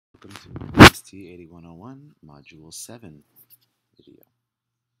Welcome to MNST 8101 Module 7 video.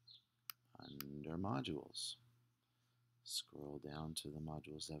 Under Modules, scroll down to the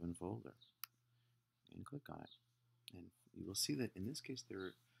Module 7 folder and click on it. And you will see that in this case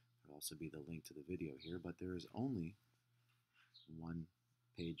there will also be the link to the video here, but there is only one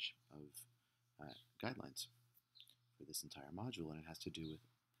page of guidelines for this entire module, and it has to do with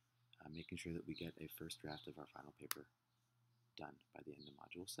making sure that we get a first draft of our final paper done by the end of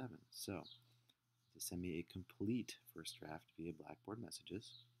Module 7. So, to send me a complete first draft via Blackboard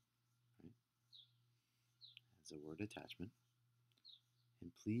Messages, right, as a Word attachment,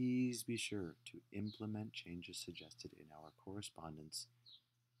 and please be sure to implement changes suggested in our correspondence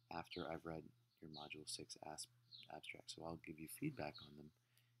after I've read your Module 6 abstract. So I'll give you feedback on them.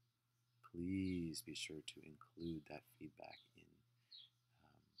 Please be sure to include that feedback in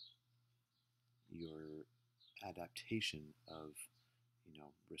your adaptation of,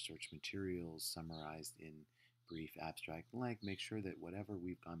 research materials summarized in brief abstract length. Make sure that whatever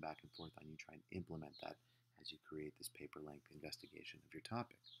we've gone back and forth on, you try and implement that as you create this paper-length investigation of your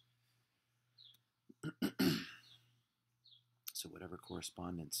topic. So whatever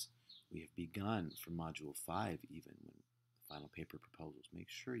correspondence we have begun from Module 5, even when the final paper proposals, make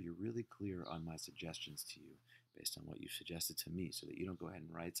sure you're really clear on my suggestions to you based on what you've suggested to me, so that you don't go ahead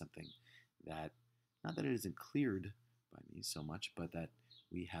and write something that, not that it isn't cleared by me so much, but that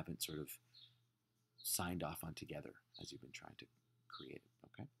we haven't sort of signed off on together as you've been trying to create it,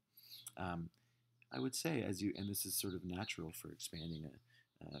 okay? I would say, and this is sort of natural for expanding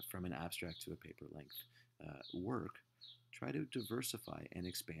from an abstract to a paper-length work, try to diversify and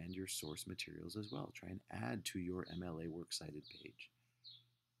expand your source materials as well. Try and add to your MLA Works Cited page.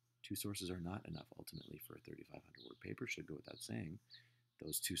 2 sources are not enough ultimately for a 3,500-word paper, should go without saying.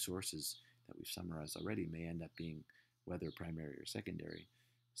 Those 2 sources that we've summarized already may end up being, whether primary or secondary,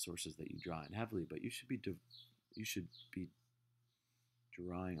 sources that you draw in heavily, but you should be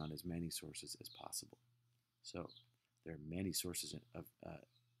drawing on as many sources as possible. So there are many sources of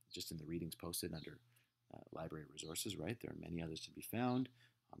just in the readings posted under library resources, right? There are many others to be found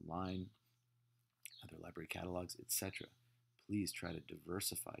online, other library catalogs, etc. Please try to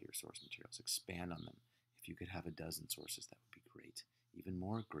diversify your source materials, expand on them. If you could have a dozen sources, that would be great. Even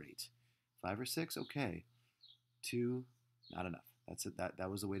more, great. 5 or 6, okay. 2, not enough. That's it. That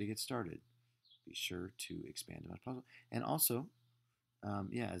was the way to get started. Be sure to expand as much as possible. And also,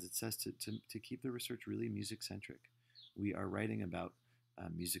 as it says, to keep the research really music-centric. We are writing about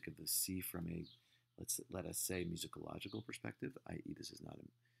music of the sea from a, let us say, musicological perspective, i.e. this is not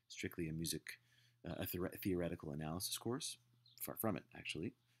strictly a theoretical analysis course. Far from it,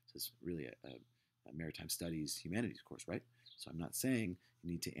 actually. This is really a maritime studies humanities course, right? So I'm not saying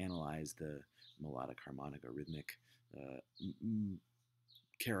you need to analyze the melodic, harmonic, or rhythmic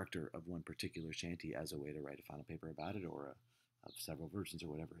character of one particular shanty as a way to write a final paper about it, or of several versions, or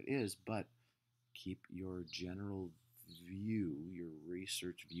whatever it is, but keep your general view, your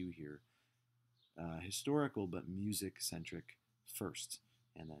research view here, historical but music-centric first,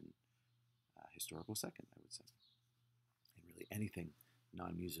 and then historical second, I would say. And really anything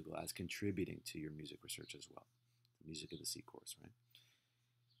non-musical as contributing to your music research as well. The Music of the Sea course, right?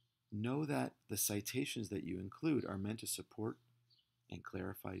 Know that the citations that you include are meant to support and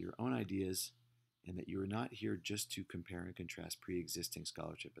clarify your own ideas, and that you are not here just to compare and contrast pre-existing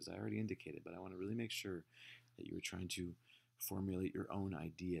scholarship, as I already indicated, but I want to really make sure that you are trying to formulate your own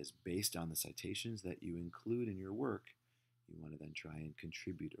ideas based on the citations that you include in your work. You want to then try and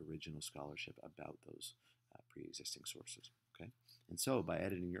contribute original scholarship about those pre-existing sources, okay? And so by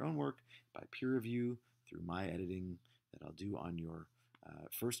editing your own work, by peer review, through my editing that I'll do on your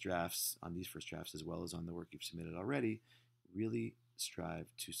first drafts, on these first drafts, as well as on the work you've submitted already, really strive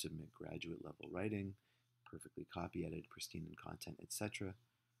to submit graduate level writing, perfectly copy edited, pristine in content, etc.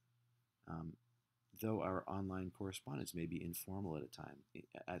 Though our online correspondence may be informal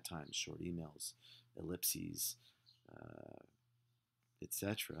at times, short emails, ellipses,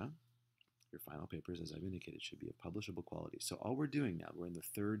 etc., your final papers, as I've indicated, should be of publishable quality. So all we're doing now, we're in the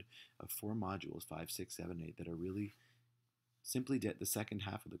third of 4 modules, 5, 6, 7, 8, that are really simply, the second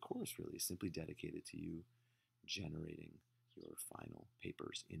half of the course really is simply dedicated to you generating your final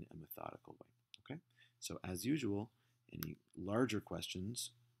papers in a methodical way, okay? So as usual, any larger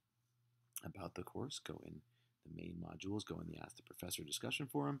questions about the course go in the main modules, go in the Ask the Professor discussion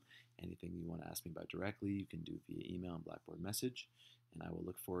forum. Anything you want to ask me about directly, you can do via email and Blackboard message, and I will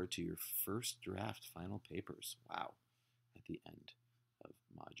look forward to your first draft final papers, wow, at the end of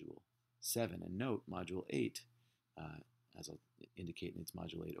Module 7. And note, Module 8, as I'll indicate in its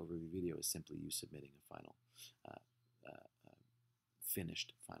Module 8 overview video, is simply you submitting a final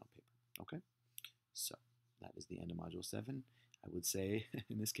finished final paper. Okay? So that is the end of Module 7. I would say,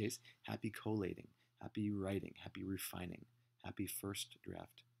 in this case, happy collating, happy writing, happy refining, happy first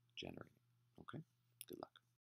draft generating. Okay? Good luck.